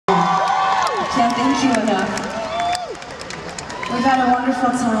can't thank you enough. We've had a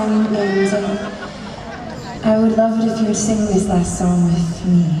wonderful time, and I would love it if you would sing this last song with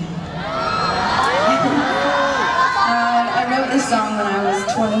me. I wrote this song when I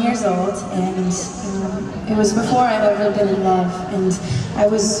was 20 years old, and it was before I'd ever been in love, and I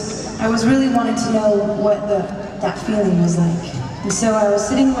was really wanting to know what that feeling was like. And so I was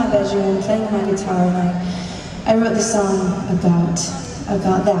sitting in my bedroom playing my guitar, and I wrote this song about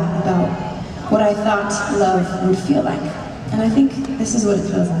what I thought love would feel like. And I think this is what it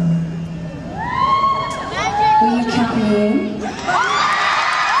feels like. Will you count me in?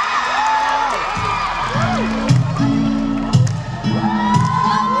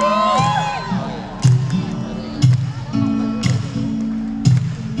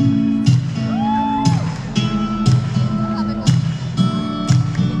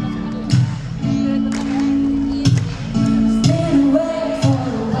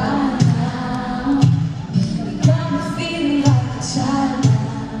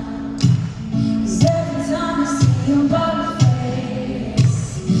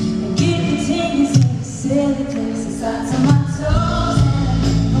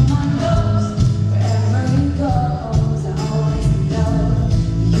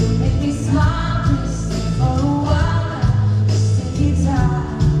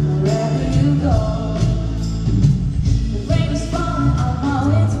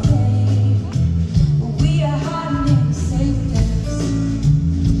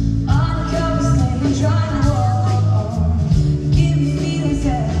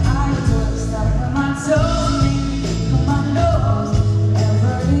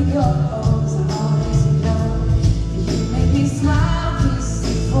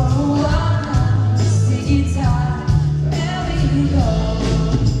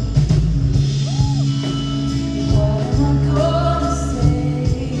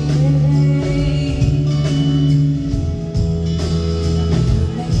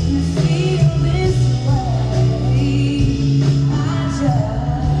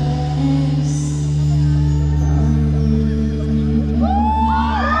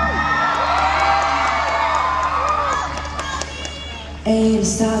 It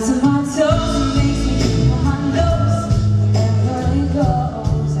starts on my toes and makes me feel on my nose. Wherever it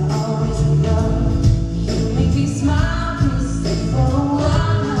goes, I always know. You make me smile, please stay for a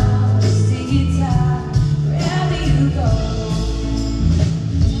while now. Just take your time, wherever you go.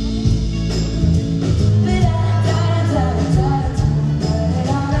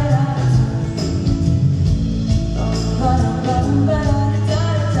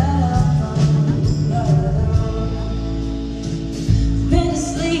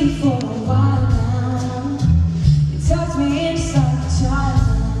 For a while now, you tucked me inside the child.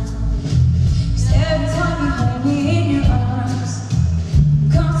 'Cause every time you hold me in your arms, I'm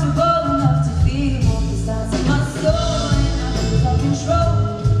comfortable enough to feel more besides of my soul, and I lose all control.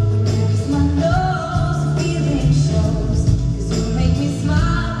 When you kiss my nose, the feeling shows. 'Cause you make me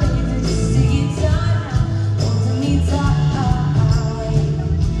smile, baby, just take your time now, holding me tight.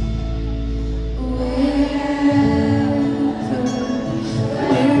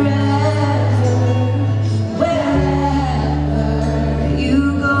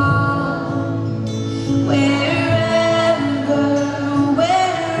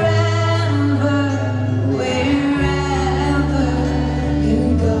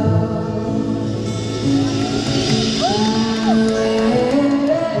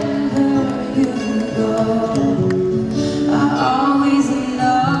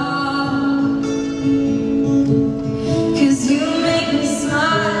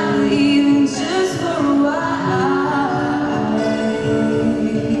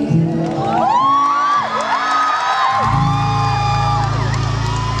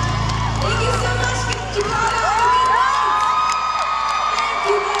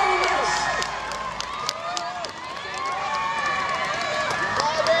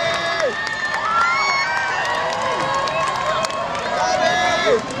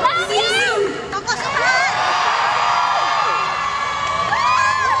 See you